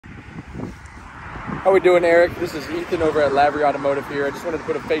How we doing, Eric? This is Ethan over at Lavery Automotive here. I just wanted to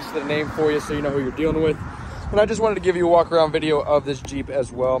put a face to the name for you so you know who you're dealing with. And I just wanted to give you a walk around video of this Jeep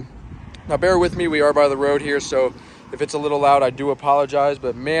as well. Now bear with me, we are by the road here, so if it's a little loud, I do apologize,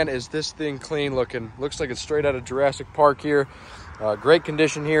 but man, is this thing clean looking. Looks like it's straight out of Jurassic Park here. Great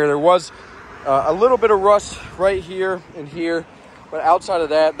condition here. There was a little bit of rust right here and here, but outside of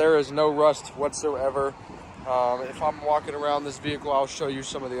that, there is no rust whatsoever. If I'm walking around this vehicle, I'll show you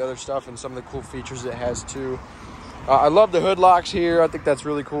some of the other stuff and some of the cool features it has too. I love the hood locks here. I think that's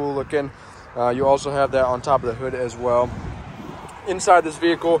really cool looking. You also have that on top of the hood as well. Inside this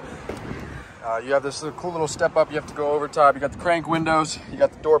vehicle, you have this cool little step up you have to go over top. You got the crank windows. You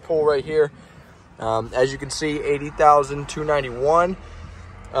got the door pull right here. As you can see, 80,291.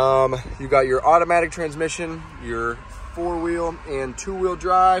 You got your automatic transmission, your 4-wheel and 2-wheel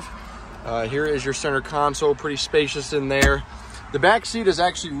drive. Here is your center console, pretty spacious in there. The back seat is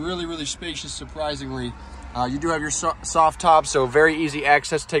actually really spacious, surprisingly. You do have your soft top, so very easy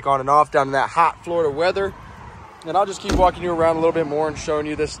access to take on and off down in that hot Florida weather. And I'll just keep walking you around a little bit more and showing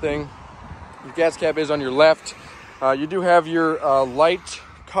you this thing. Your gas cap is on your left. You do have your light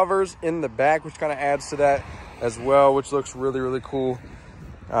covers in the back, which kind of adds to that as well, which looks really cool.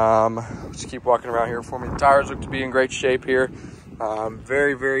 Just keep walking around here for me. The tires look to be in great shape here.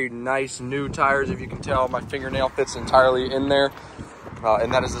 Very nice new tires. If you can tell, my fingernail fits entirely in there.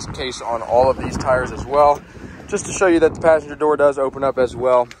 And that is the case on all of these tires as well. Just to show you that the passenger door does open up as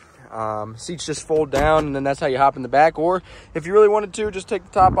well. Seats just fold down, and then that's how you hop in the back. Or if you really wanted to, just take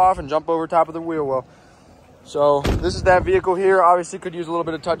the top off and jump over top of the wheel well. So this is that vehicle here. Obviously could use a little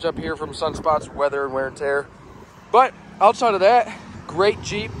bit of touch up here from sunspots, weather, and wear and tear. But outside of that, great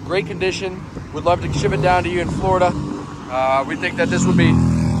Jeep, great condition. Would love to ship it down to you in Florida. We think that this would be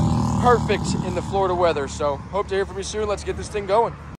perfect in the Florida weather. So hope to hear from you soon. Let's get this thing going.